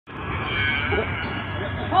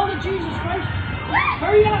Hold it, Jesus Christ!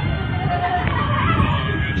 Hurry up!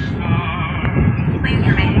 Please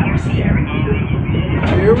remain in your seat.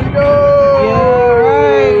 Here we go! Yeah,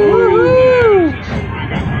 right! Woohoo!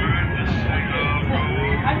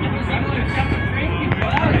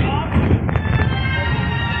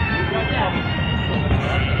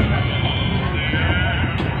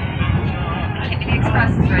 Canobie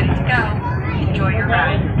Express is ready to go. Enjoy your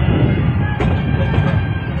ride.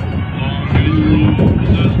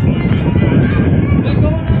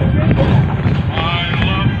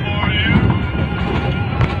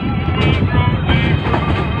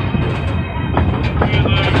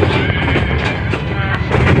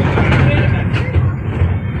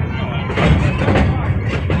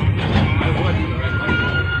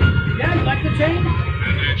 Yeah, you like the train?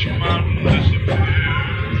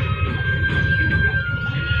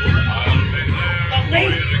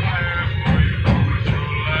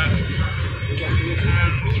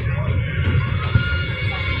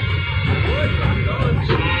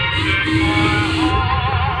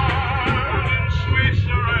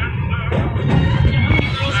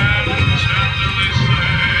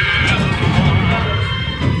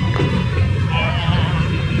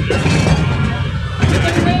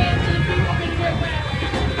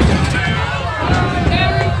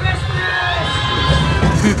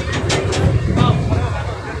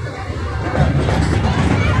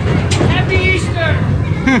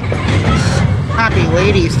 Happy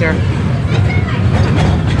late Easter.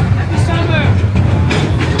 Happy summer!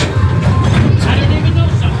 I didn't even know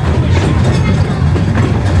something.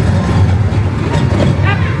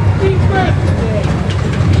 Happy birthday!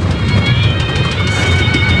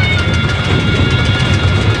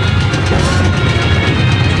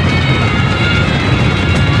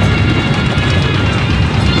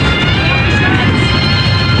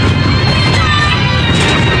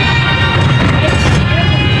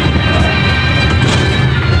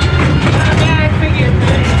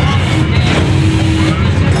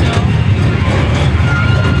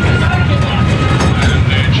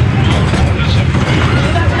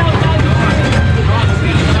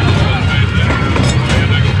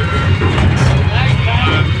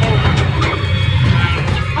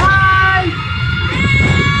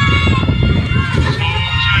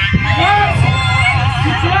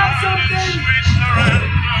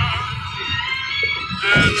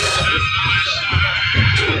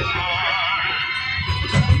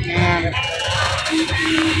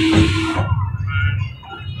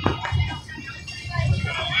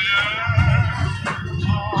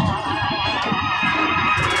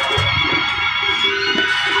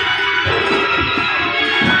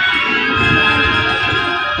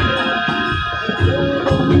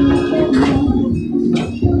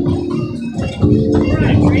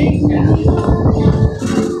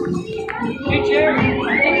 Hey, Jerry.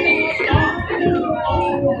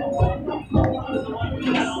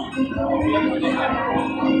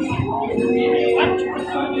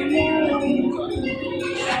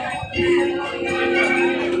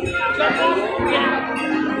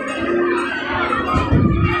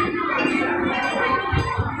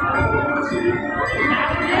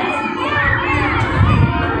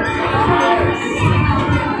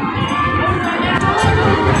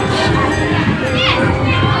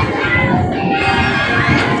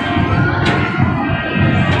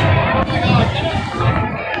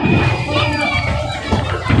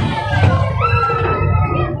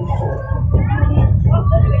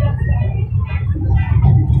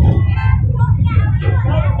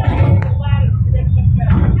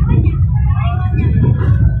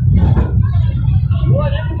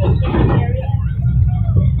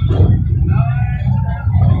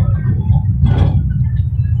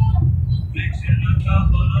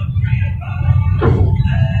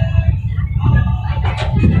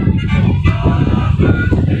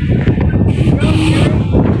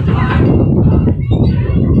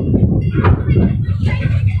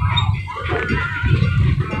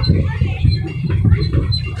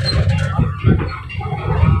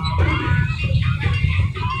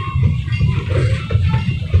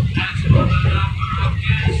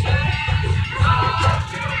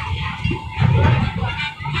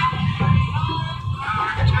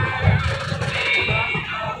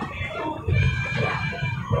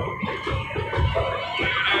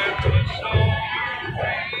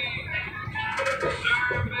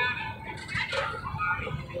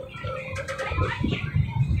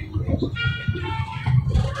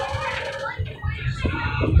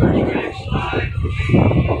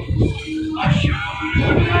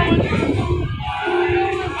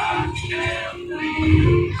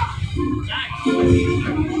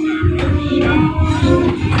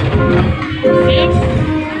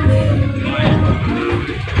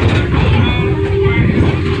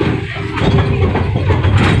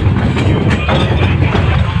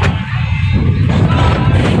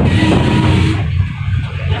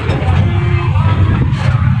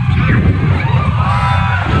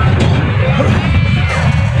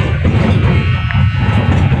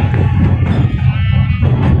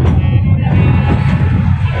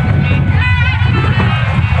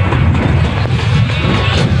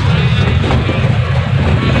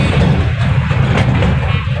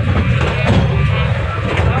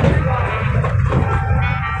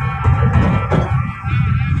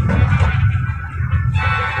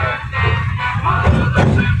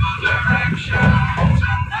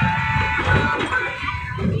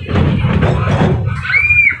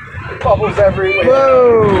 Bubbles everywhere.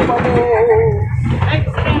 Whoa! Bubbles. Hey,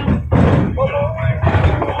 sit down.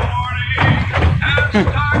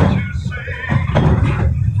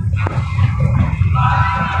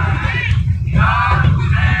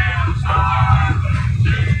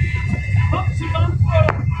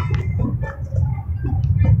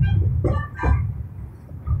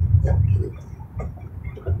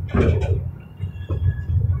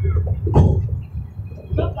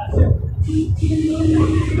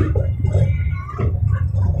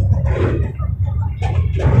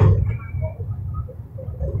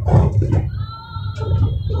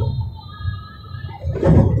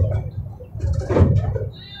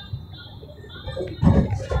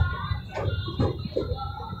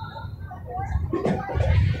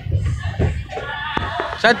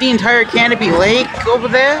 Is that the entire Canobie Lake over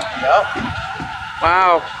there? Yep.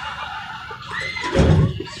 Wow.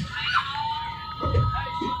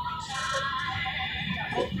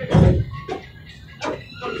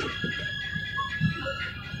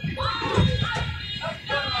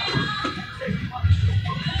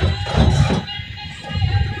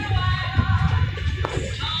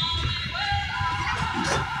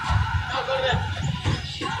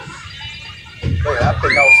 Look at that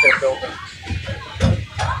big house they're building.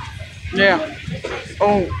 Yeah.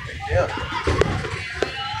 Oh, Yeah.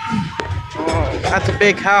 oh, that's a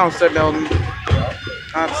big house they're building.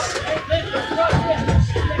 That's.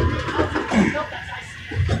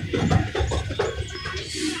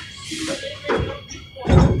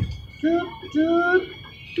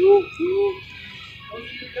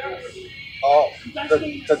 Oh,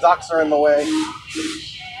 the ducks are in the way.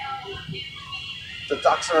 The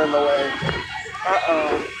ducks are in the way.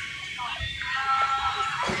 Uh-oh.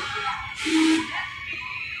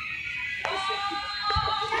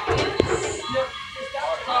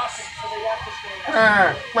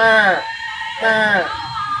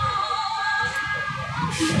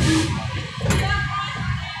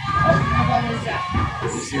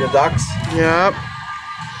 You see the ducks? Yep.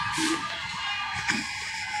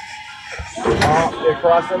 Oh, they're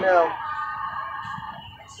crossing now.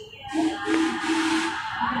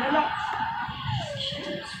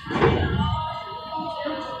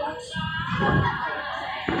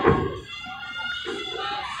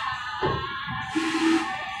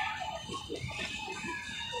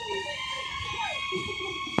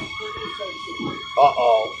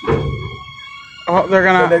 Uh-oh. Oh, they're The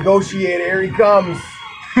gonna. negotiator, here he comes.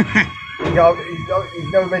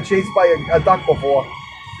 He's never been chased by a duck before.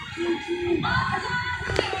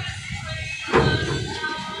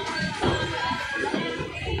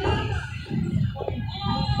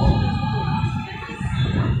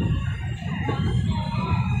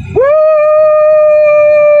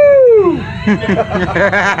 Woo!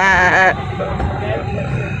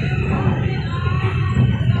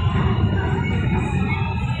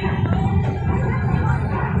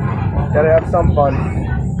 Gotta have some fun.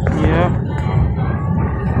 Yeah.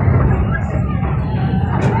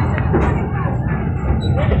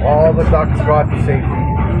 All the ducks got to safety.